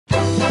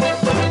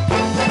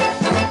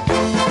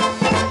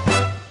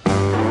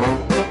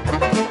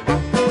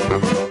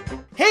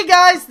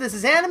this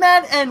is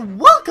Animad, and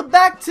welcome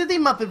back to the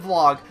Muppet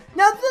Vlog.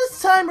 Now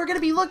this time we're going to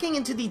be looking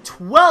into the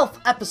 12th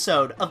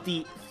episode of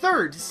the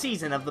 3rd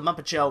season of The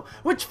Muppet Show,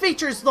 which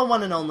features the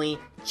one and only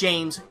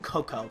James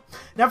Coco.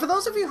 Now for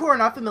those of you who are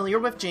not familiar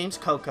with James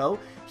Coco,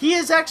 he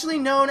is actually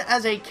known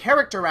as a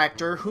character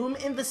actor whom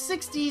in the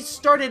 60s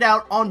started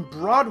out on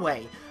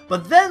Broadway,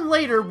 but then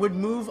later would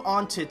move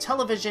on to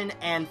television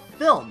and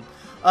film.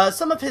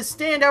 Some of his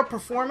standout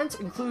performance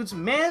includes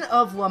Man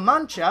of La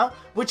Mancha,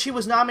 which he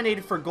was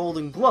nominated for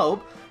Golden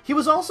Globe. He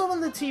was also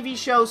in the TV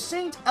show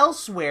Saint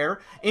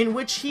Elsewhere, in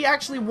which he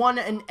actually won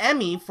an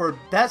Emmy for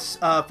Best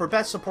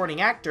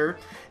Supporting Actor.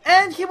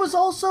 And he was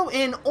also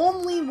in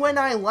Only When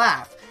I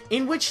Laugh,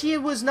 in which he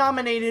was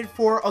nominated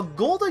for a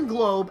Golden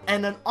Globe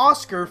and an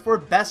Oscar for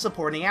Best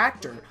Supporting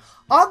Actor.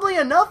 Oddly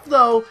enough,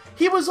 though,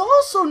 he was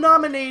also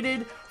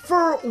nominated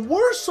for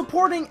Worst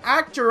Supporting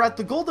Actor at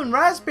the Golden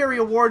Raspberry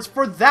Awards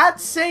for that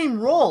same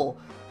role.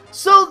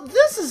 So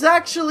this is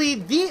actually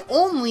the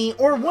only,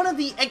 or one of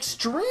the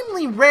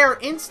extremely rare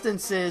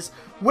instances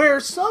where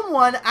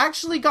someone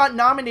actually got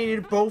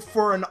nominated both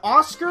for an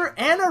Oscar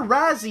and a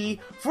Razzie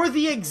for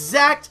the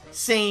exact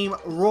same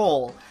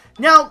role.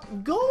 Now,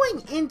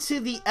 going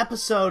into the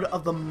episode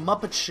of The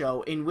Muppet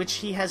Show in which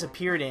he has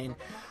appeared in,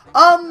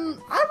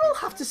 I will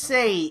have to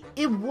say,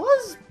 it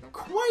was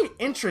quite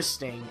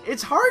interesting.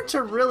 It's hard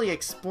to really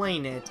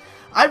explain it.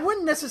 I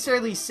wouldn't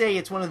necessarily say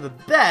it's one of the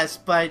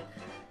best, but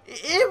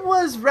it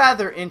was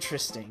rather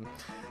interesting.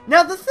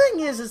 Now the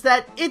thing is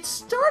that it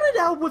started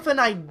out with an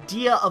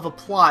idea of a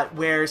plot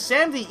where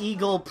Sam the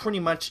Eagle pretty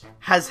much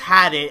has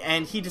had it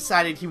and he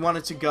decided he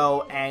wanted to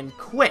go and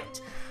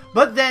quit.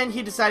 But then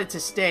he decided to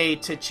stay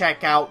to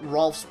check out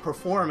Rolf's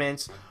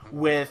performance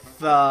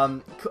with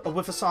a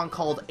song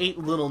called 8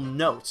 Little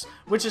Notes,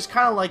 which is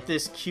kind of like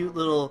this cute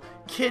little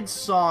kid's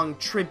song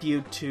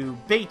tribute to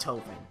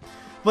Beethoven.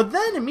 But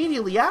then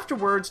immediately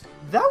afterwards,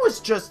 that was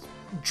just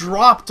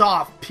dropped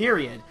off,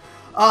 period.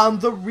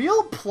 The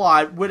real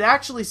plot would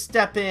actually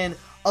step in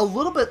a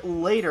little bit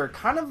later,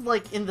 kind of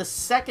like in the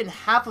second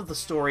half of the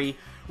story,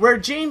 where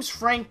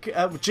why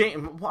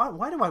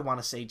do I want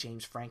to say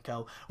James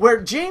Franco?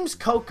 Where James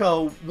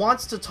Coco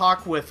wants to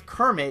talk with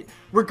Kermit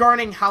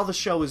regarding how the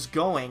show is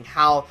going,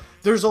 how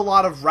there's a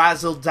lot of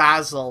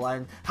razzle-dazzle,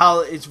 and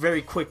how it's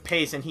very quick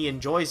pace and he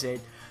enjoys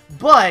it.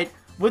 But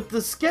with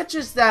the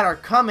sketches that are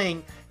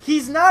coming,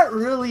 he's not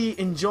really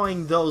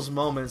enjoying those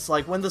moments,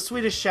 like when the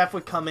Swedish Chef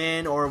would come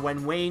in, or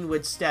when Wayne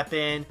would step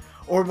in,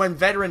 or when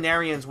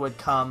veterinarians would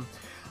come.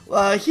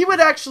 He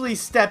would actually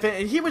step in,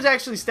 and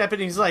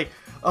he's like,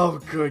 oh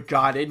good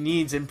god, it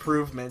needs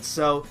improvement.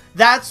 So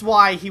that's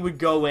why he would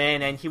go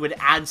in and he would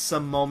add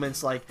some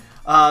moments like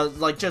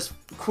just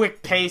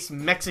quick pace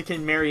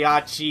Mexican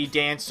mariachi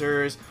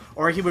dancers,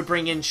 or he would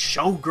bring in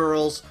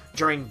showgirls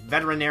during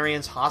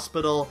veterinarian's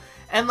hospital.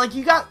 And like,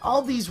 you got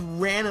all these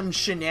random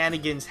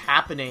shenanigans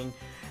happening,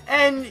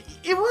 and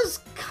it was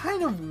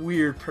kind of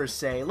weird per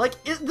se. Like,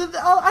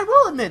 I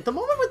will admit, the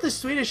moment with the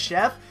Swedish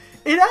Chef,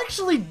 it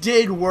actually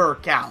did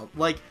work out.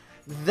 Like,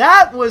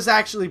 that was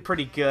actually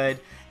pretty good,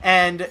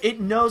 and it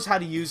knows how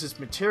to use its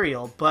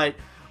material. But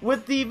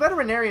with the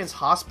veterinarian's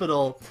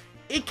hospital,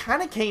 it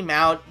kind of came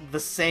out the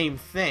same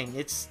thing.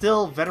 It's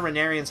still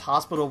veterinarian's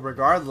hospital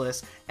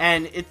regardless,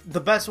 and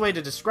the best way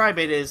to describe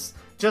it is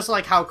just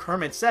like how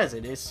Kermit says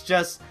it. It's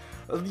just,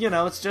 you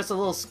know, it's just a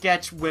little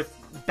sketch with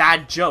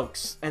bad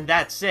jokes, and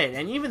that's it.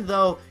 And even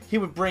though he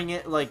would bring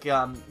in, like,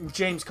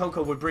 James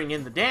Coco would bring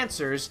in the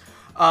dancers,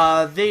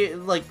 they,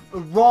 like,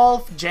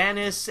 Rolf,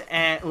 Janice,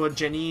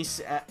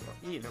 Janice,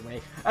 either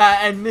way,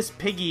 and Miss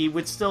Piggy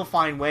would still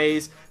find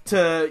ways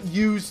to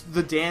use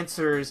the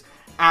dancers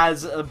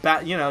as a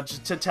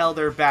to tell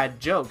their bad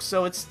jokes,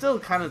 so it's still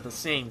kind of the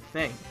same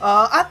thing.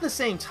 At the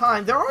same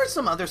time, there are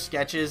some other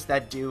sketches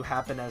that do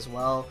happen as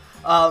well,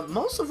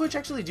 most of which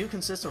actually do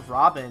consist of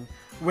Robin,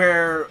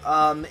 where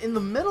in the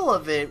middle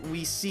of it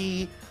we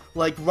see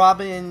like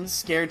Robin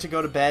scared to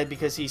go to bed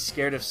because he's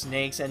scared of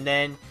snakes, and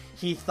then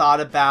he thought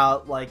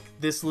about like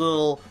this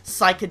little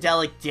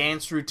psychedelic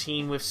dance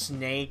routine with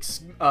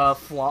snakes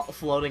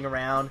floating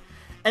around.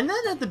 And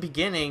then at the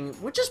beginning,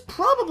 which is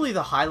probably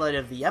the highlight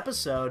of the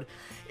episode,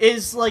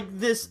 is like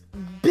this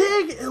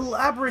big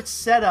elaborate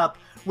setup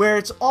where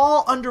it's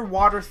all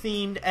underwater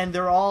themed and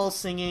they're all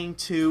singing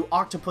to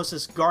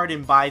Octopus's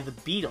Garden by the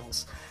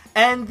Beatles.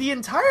 And the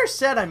entire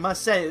set, I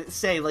must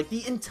say, like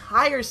the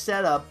entire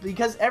setup,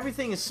 because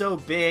everything is so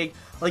big,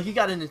 like you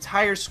got an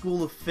entire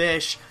school of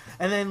fish,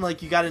 and then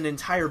like you got an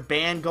entire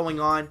band going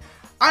on.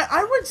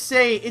 I would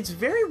say it's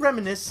very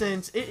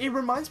reminiscent. It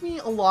reminds me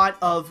a lot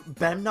of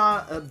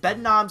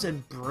Bedknobs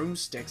and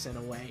Broomsticks in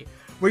a way,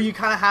 where you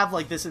kind of have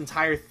like this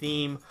entire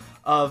theme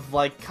of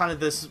like kind of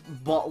this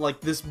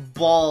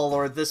ball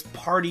or this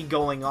party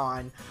going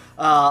on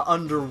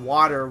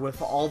underwater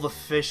with all the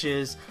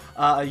fishes,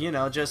 you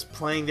know, just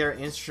playing their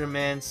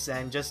instruments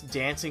and just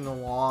dancing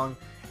along.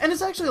 And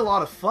it's actually a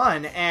lot of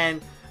fun.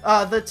 And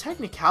the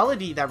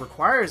technicality that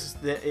requires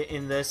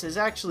in this is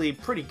actually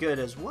pretty good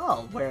as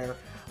well, where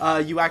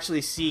you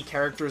actually see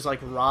characters like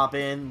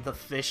Robin, the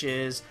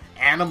fishes,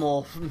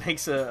 Animal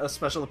makes a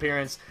special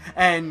appearance,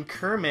 and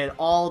Kermit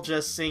all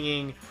just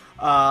singing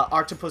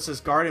Octopus's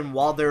Garden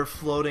while they're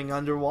floating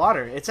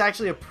underwater. It's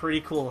actually a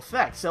pretty cool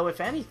effect. So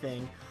if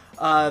anything,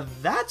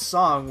 that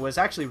song was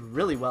actually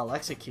really well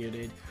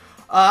executed.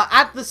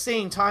 At the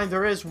same time,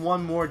 there is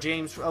one more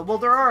James... well,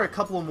 there are a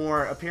couple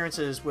more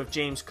appearances with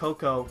James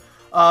Coco.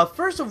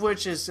 First of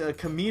which is a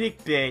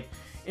comedic bit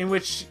in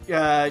which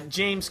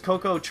James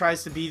Coco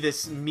tries to be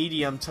this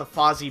medium to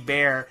Fozzie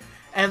Bear.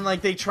 And,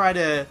 like, they try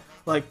to,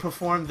 like,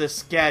 perform this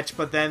sketch,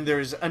 but then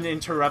there's an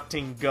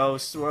interrupting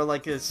ghost, or,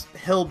 like, this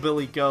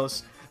hillbilly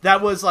ghost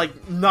that was,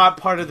 like, not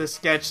part of the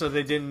sketch, so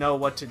they didn't know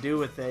what to do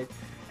with it.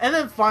 And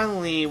then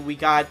finally, we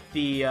got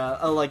the,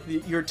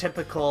 your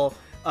typical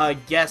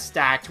guest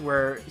act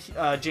where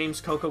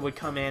James Coco would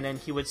come in and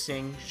he would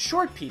sing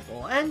Short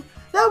People. And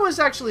that was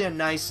actually a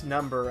nice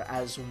number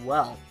as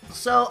well.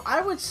 So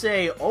I would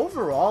say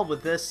overall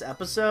with this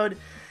episode,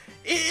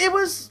 it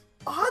was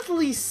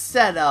oddly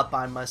set up,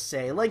 I must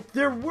say. Like,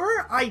 there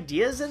were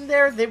ideas in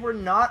there, they were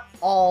not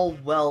all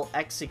well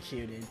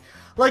executed.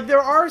 Like,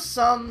 there are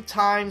some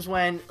times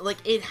when, like,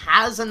 it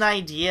has an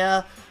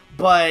idea,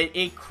 but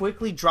it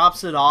quickly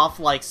drops it off,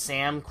 like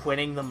Sam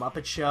quitting the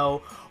Muppet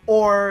Show.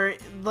 Or,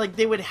 like,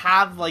 they would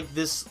have, like,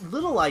 this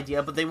little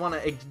idea, but they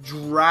want to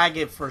drag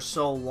it for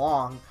so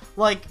long.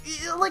 Like,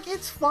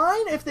 it's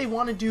fine if they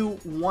want to do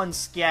one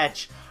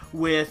sketch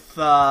with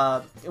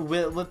the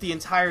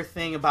entire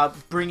thing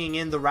about bringing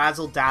in the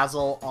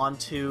razzle-dazzle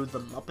onto the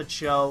Muppet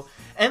Show.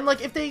 And,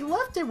 like, if they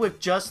left it with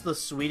just the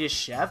Swedish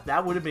Chef,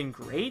 that would have been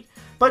great.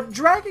 But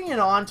dragging it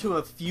on to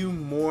a few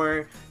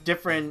more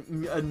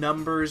different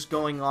numbers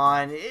going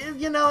on,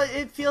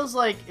 it feels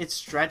like it's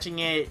stretching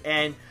it.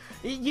 And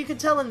you can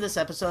tell in this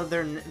episode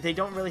they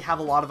don't really have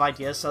a lot of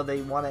ideas, so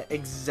they want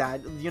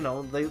to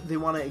they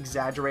want to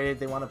exaggerate it,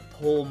 they want to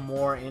pull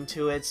more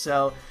into it,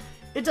 so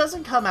it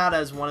doesn't come out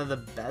as one of the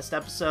best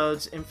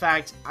episodes. In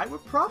fact, I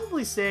would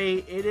probably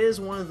say it is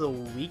one of the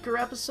weaker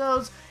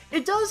episodes.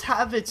 It does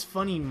have its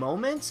funny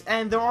moments,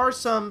 and there are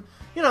some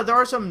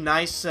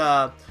nice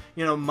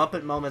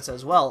Muppet moments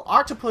as well.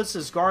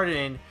 Octopus's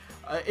Garden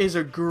is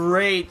a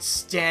great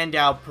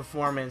standout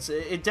performance.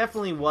 It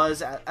definitely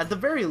was, at the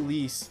very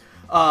least,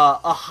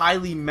 a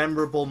highly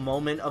memorable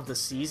moment of the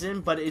season,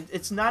 but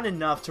it's not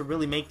enough to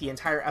really make the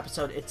entire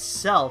episode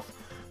itself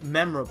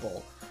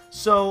memorable.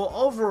 So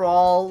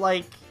overall,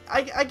 like,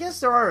 I guess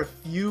there are a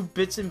few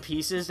bits and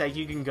pieces that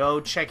you can go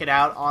check it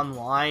out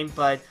online,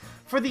 but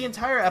for the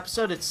entire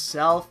episode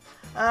itself,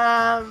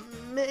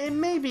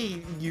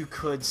 maybe you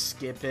could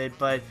skip it,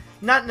 but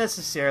not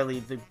necessarily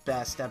the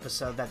best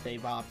episode that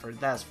they've offered,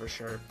 that's for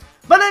sure.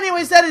 But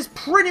anyways, that is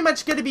pretty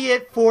much going to be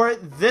it for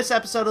this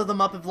episode of the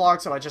Muppet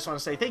Vlog, so I just want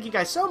to say thank you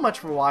guys so much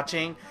for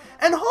watching,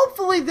 and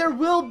hopefully there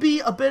will be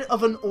a bit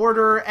of an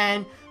order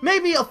and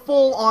maybe a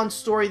full-on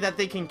story that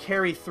they can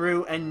carry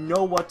through and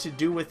know what to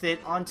do with it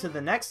onto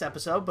the next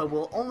episode, but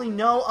we'll only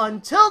know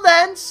until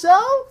then,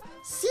 so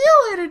see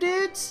you later,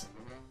 dudes!